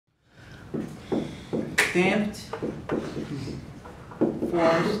damped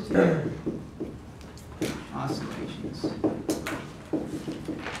forced oscillations.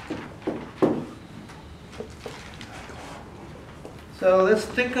 So let's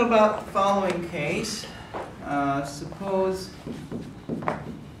think about the following case.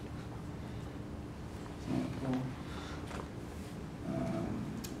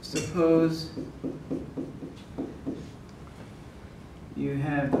 Suppose you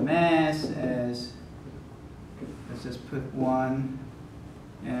have the mass as, let's just put 1,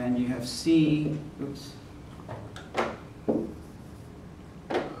 and you have C, oops.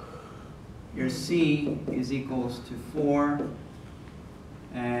 Your C is equals to 4,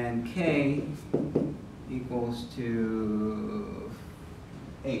 and K equals to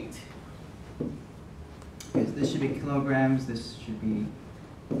 8. Because this should be kilograms, this should be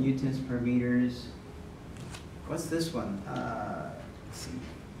newtons per meters. What's this one? Let's see.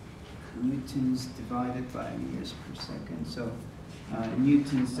 Newtons divided by meters per second. So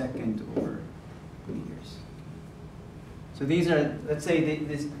Newton second over meters. So these are, let's say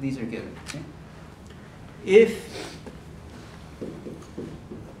these are given. Okay? If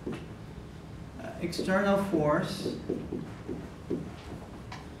external force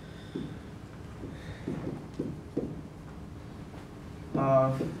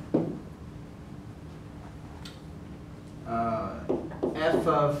of f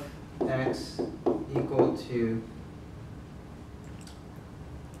of x equal to,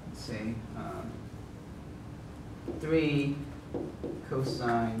 let's say, 3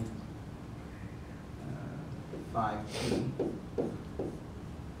 cosine 5t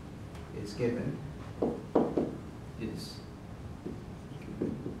is given,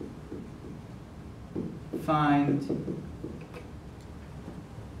 find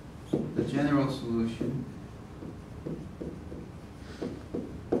the general solution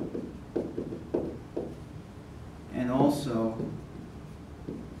and also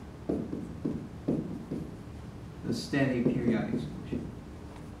the steady periodic solution.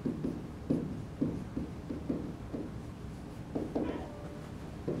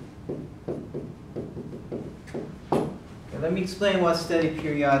 Okay, let me explain what's steady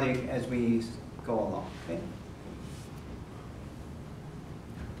periodic as we go along. Okay?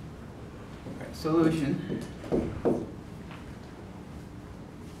 Solution. You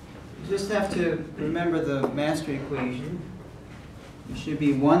just have to remember the master equation. It should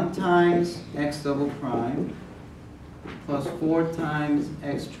be 1 times x double prime plus 4 times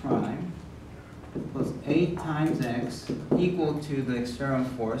x prime plus 8 times x equal to the external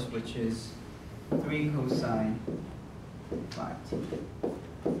force, which is 3 cosine 5t.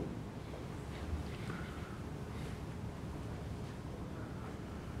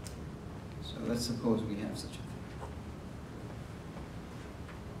 Let's suppose we have such a thing.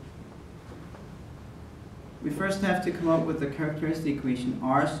 We first have to come up with the characteristic equation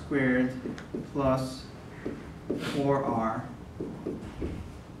r squared plus 4r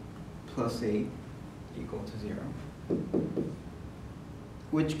plus 8 equal to 0,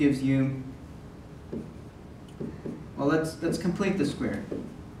 which gives you, well, let's complete the square.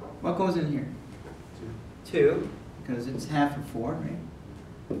 What goes in here? 2, because it's half of 4, right?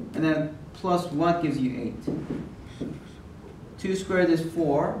 And then plus what gives you 8? 2 squared is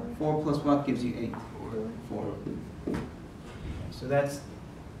 4. 4 plus what gives you 8? 4. So that's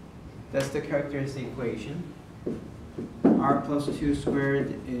the characteristic equation. R plus 2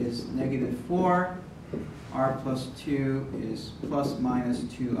 squared is negative 4. R plus 2 is plus minus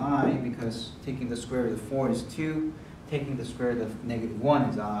 2i, because taking the square root of 4 is 2. Taking the square root of negative 1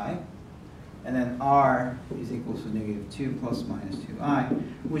 is I. And then r is equal to negative 2 plus minus 2i,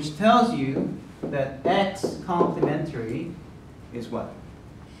 which tells you that x complementary is what?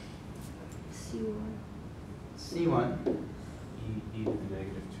 C1. C1. E to the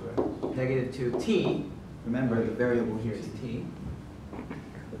negative 2x. Negative 2t. Remember, the variable here is t.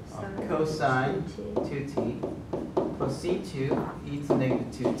 Cosine 2t plus c2 e to the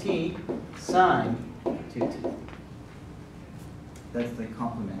negative 2t sine 2t. That's the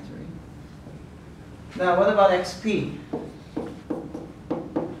complementary. Now, what about xp?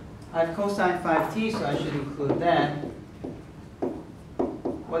 I have cosine 5t, so I should include that.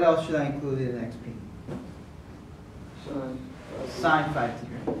 What else should I include in xp? Sine 5t,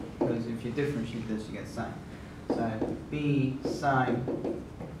 right? Because if you differentiate this, you get sine. So I have b sine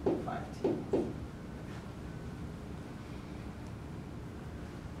 5t.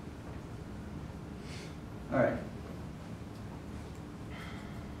 All right.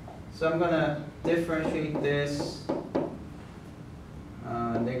 So I'm going to differentiate this.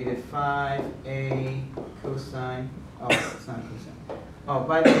 Negative 5a cosine, oh, it's not cosine. Oh,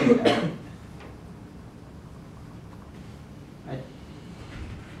 by the way,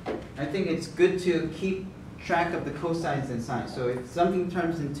 I think it's good to keep track of the cosines and sines. So if something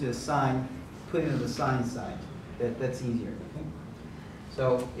turns into a sine, put it on the sine side. That's easier. Okay?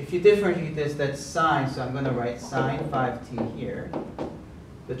 So if you differentiate this, that's sine. So I'm going to write sine 5t here.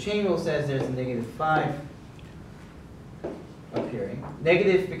 The chain rule says there's a negative 5 appearing.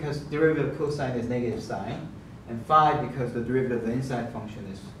 Negative because derivative of cosine is negative sine. And 5 because the derivative of the inside function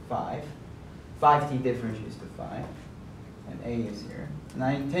is 5. 5t differentiates to 5. And a is here. And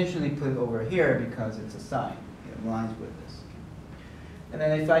I intentionally put it over here because it's a sine. It aligns with this. And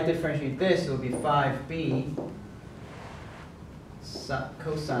then if I differentiate this, it will be 5b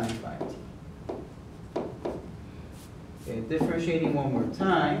cosine 5t. Okay, differentiating one more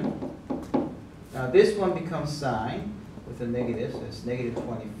time. Now this one becomes sine with a negative, so it's negative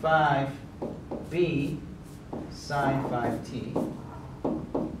 25b sine 5t.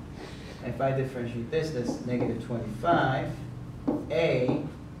 And if I differentiate this, that's negative 25 a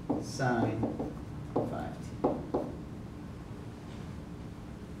sine 5t.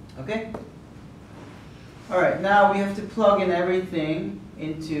 Okay? All right, now we have to plug in everything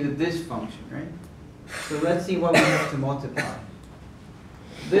into this function, right? So let's see what we have to multiply.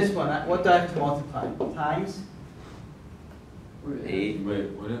 This one, what do I have to multiply? Times? 8. Wait,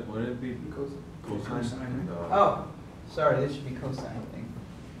 would it be cosine? Oh, sorry, this should be cosine thing.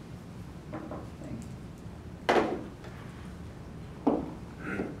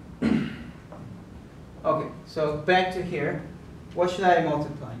 Okay, so back to here. What should I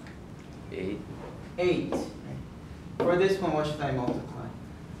multiply? 8. 8. For this one, what should I multiply?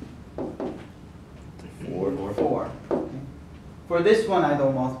 4. 4. Okay. For this one, I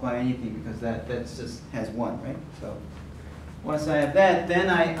don't multiply anything because that just has 1, right? So once I have that, then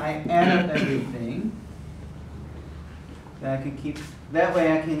I add up everything. That I can keep. That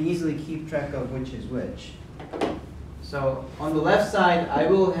way, I can easily keep track of which is which. So on the left side, I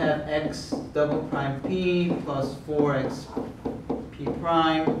will have x double prime p plus 4x p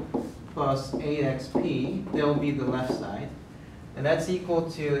prime plus 8xp. That will be the left side. And that's equal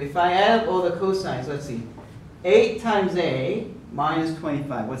to, if I add up all the cosines, let's see. 8 times a minus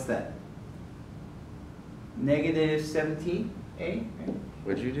 25, what's that? Negative 17a, right?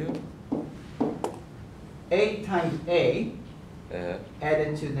 What'd you do? 8 times a Uh,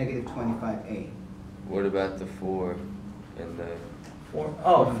 added to negative 25a. what about the 4 and the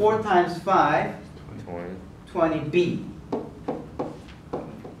 4 times 5, 20? 20b.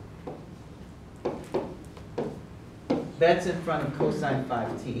 That's in front of cosine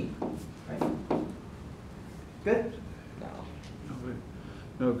 5t, right? Good? No.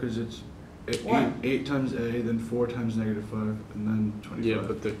 No, because it's What? 8 times a, then 4 times negative 5, and then 25. Yeah,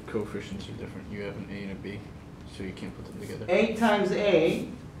 but the coefficients are different. You have an A and a B, so you can't put them together. 8 times a,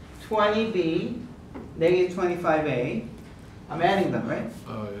 20b, negative 25a. I'm adding them, right?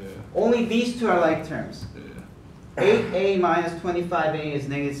 Oh, yeah. Only these two are like terms. Yeah. 8a minus 25a is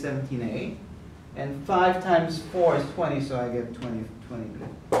negative 17a. And 5 times 4 is 20, so I get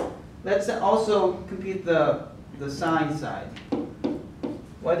 20b. Let's also compute the sine side.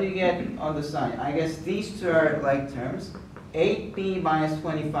 What do you get on the sine? I guess these two are like terms. 8b minus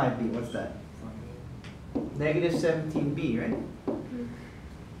 25b, what's that? Negative 17b, right?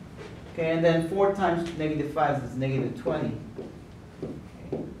 Okay, and then 4 times negative 5 is negative 20.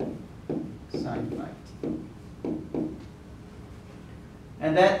 Okay. Sine 5t.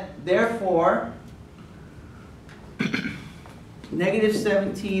 And that, therefore, negative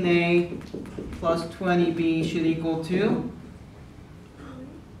 17a plus 20b should equal to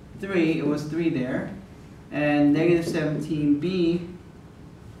 3. It was 3 there. And negative 17b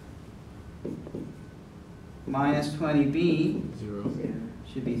minus 20b 0.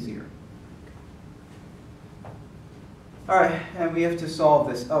 should be 0. All right, and we have to solve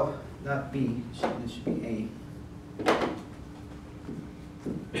this. Oh, not b. This should be a.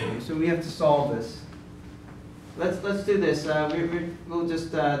 Okay, so we have to solve this. Let's do this. We'll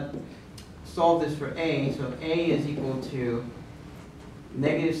just solve this for a. So a is equal to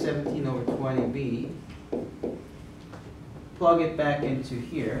negative 17 over 20b. Plug it back into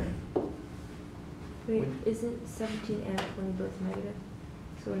here. Wait, isn't 17 and 20 both negative?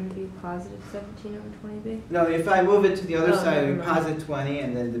 So wouldn't it be positive 17 over 20b? No, if I move it to the other Oh, side, it would be never mind. positive 20,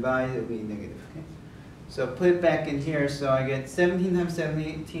 and then divide it, it would be negative. Okay? So put it back in here. So I get 17 times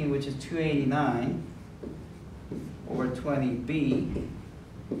 17, which is 289 over 20b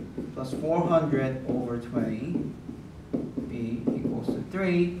plus 400 over 20b equals to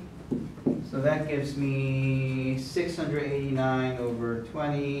 3. So that gives me 689 over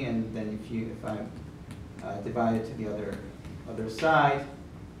 20, and then if I divide it to the other side,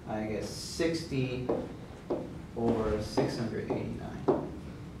 I guess 60 over 689. Okay,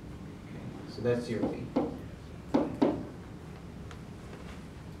 so that's 0B.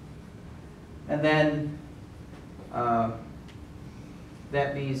 And then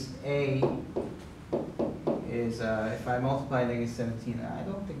that means A is, if I multiply negative 17, I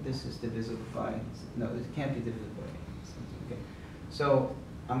don't think this is divisible by, no, this can't be divisible by 17. Okay. So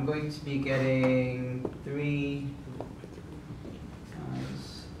I'm going to be getting 3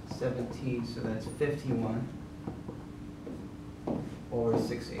 times 17, so that's 51 over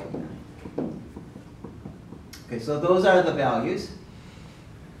 689. Okay, so those are the values.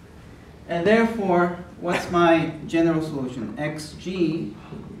 And therefore, what's my general solution? xg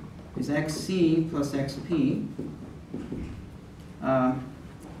is xc plus xp.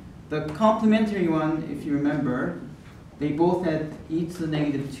 The complementary one, if you remember, they both had e to the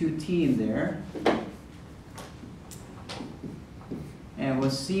negative 2t in there. And it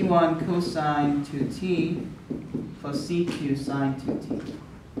was c1 cosine 2t plus c2 sine 2t.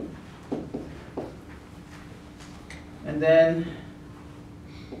 And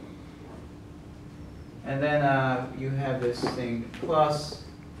then you have this thing plus,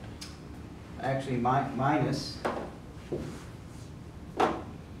 actually minus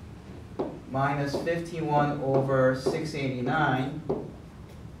 51 over 689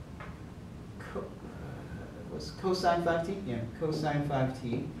 was cosine 5t? Yeah, cosine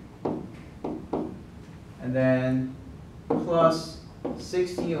 5t. And then plus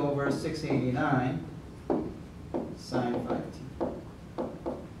 60 over 689 sine 5t.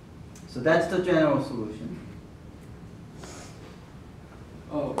 So that's the general solution.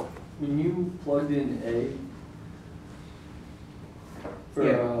 Oh, when you plugged in A for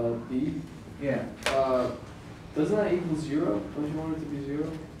Yeah. B, Yeah. doesn't that equal 0? Don't you want it to be 0?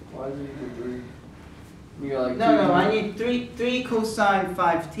 Why is it equal 3? You got like No, I need 3 cosine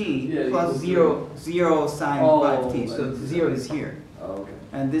 5t Yeah, plus equals 0 sine Oh, 5t. So that's 0 is here. Oh, okay.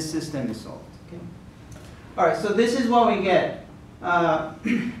 And this system is solved. Okay. All right, so this is what we get.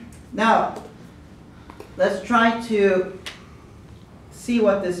 Now, let's try to see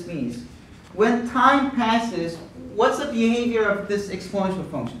what this means. When time passes, what's the behavior of this exponential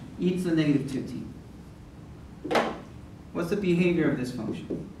function? E to the negative 2t. What's the behavior of this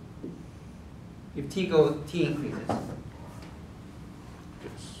function? If t increases.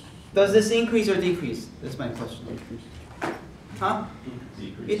 Does this increase or decrease? That's my question. Huh?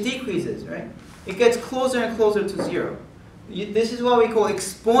 It decreases, right? It gets closer and closer to 0. This is what we call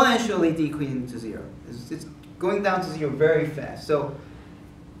exponentially decreasing to 0. It's going down to 0 very fast. So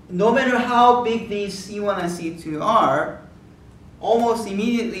no matter how big these C1 and C2 are, almost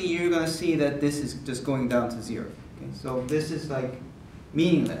immediately you're going to see that this is just going down to 0. Okay? So this is like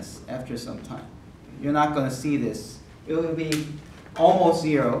meaningless after some time. You're not going to see this. It will be almost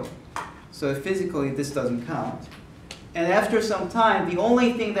 0. So physically this doesn't count. And after some time, the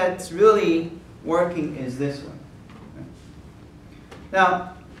only thing that's really working is this one.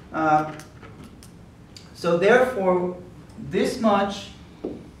 Now, so therefore, this much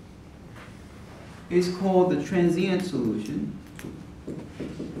is called the transient solution.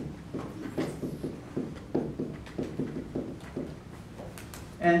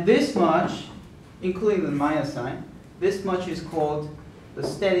 And this much, including the minus sign, this much is called the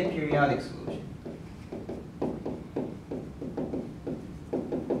steady periodic solution.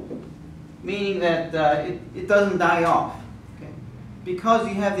 Meaning that it doesn't die off. Because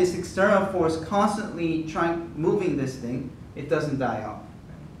you have this external force constantly moving this thing, it doesn't die off.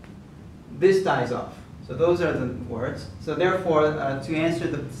 This dies off. So those are the words. So therefore, to answer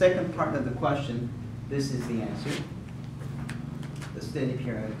the second part of the question, this is the answer. The steady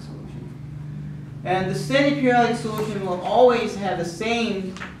periodic solution. And the steady periodic solution will always have the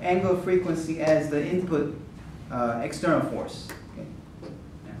same angular frequency as the input external force.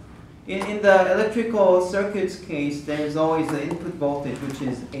 In the electrical circuits case, there's always the input voltage, which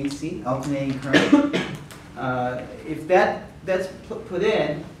is AC, alternating current. If that's put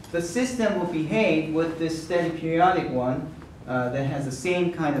in, the system will behave with this steady periodic one that has the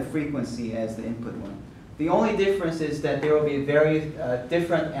same kind of frequency as the input one. The only difference is that there will be very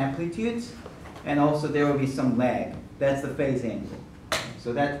different amplitudes, and also there will be some lag. That's the phase angle.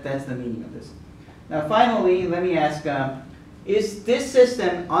 So that's the meaning of this. Now finally, let me ask, is this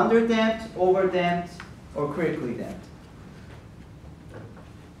system underdamped, overdamped, or critically damped?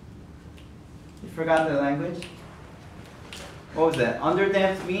 You forgot the language? What was that?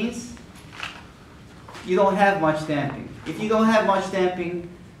 Underdamped means you don't have much damping. If you don't have much damping,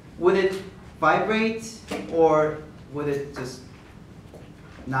 would it vibrate or would it just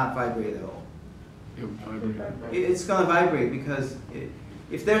not vibrate at all? It would vibrate. It's gonna vibrate because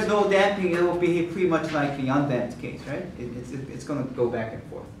if there's no damping, it will behave pretty much like the undamped case, right? It's gonna go back and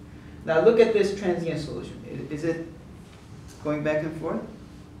forth. Now look at this transient solution. Is it going back and forth?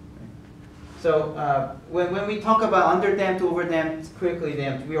 So when we talk about underdamped, overdamped, critically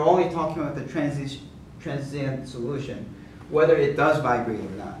damped, we're only talking about the transient solution, whether it does vibrate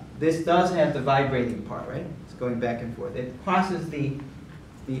or not. This does have the vibrating part, right? It's going back and forth. It crosses the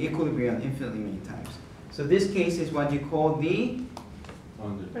equilibrium infinitely many times. So this case is what you call the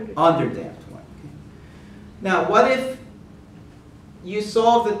underdamped one. Okay. Now, what if you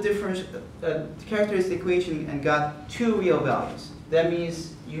solve the characteristic equation and got two real values? That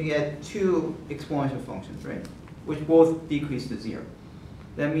means you get two exponential functions, right? Which both decrease to 0.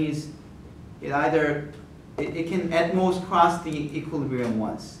 That means it can at most cross the equilibrium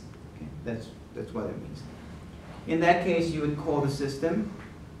once. Okay? That's what it means. In that case, you would call the system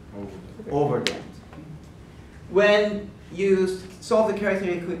overdamped. When you solve the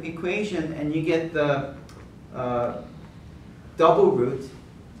characteristic equation and you get the double root,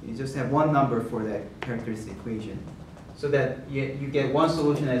 you just have one number for that characteristic equation, so that you get one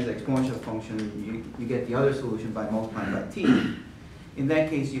solution as an exponential function, you get the other solution by multiplying by t. In that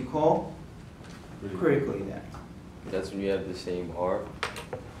case, you call critically damped. That's when you have the same R?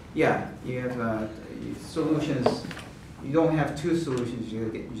 Yeah, you have solutions. You don't have two solutions,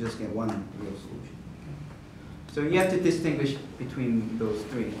 you just get one real solution. So you have to distinguish between those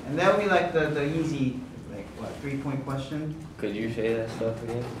three. And that would be like the easy, like what, 3-point question? Could you say that stuff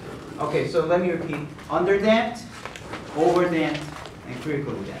again? Okay, so let me repeat. Underdamped, overdamped, and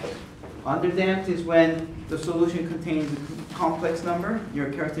critically damped. Underdamped is when the solution contains a complex number.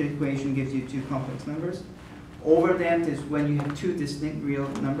 Your characteristic equation gives you two complex numbers. Overdamped is when you have two distinct real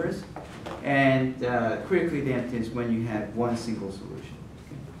numbers. And critically damped is when you have one single solution.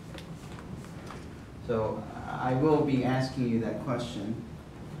 Okay. So I will be asking you that question,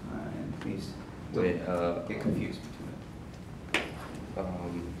 and please don't get confused between it.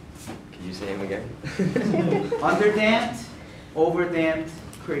 Can you say him again? Underdamped, overdamped,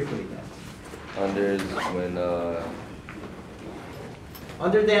 critically damped. Under is when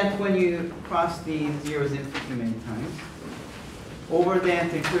Underdamped when you cross the zeros infinitely many times.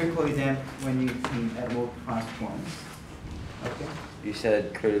 Overdamped and critically damped when you can at most cross once. Okay. you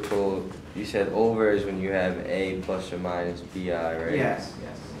said critical. You said over is when you have a plus or minus bi, right? Yes,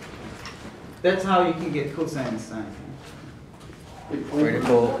 yes. That's how you can get cosine and sine.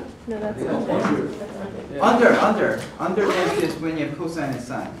 Critical. No, that's Yeah. under. Yeah. Under is when you have cosine and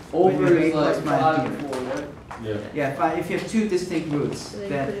sine. Over When you is have a like plus minus 5 b. and 4, right? Yeah. Yeah, fine. If you have two distinct roots, So then you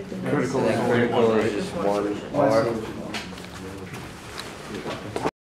that put it in Critical So there. then critical is just one one R. solution.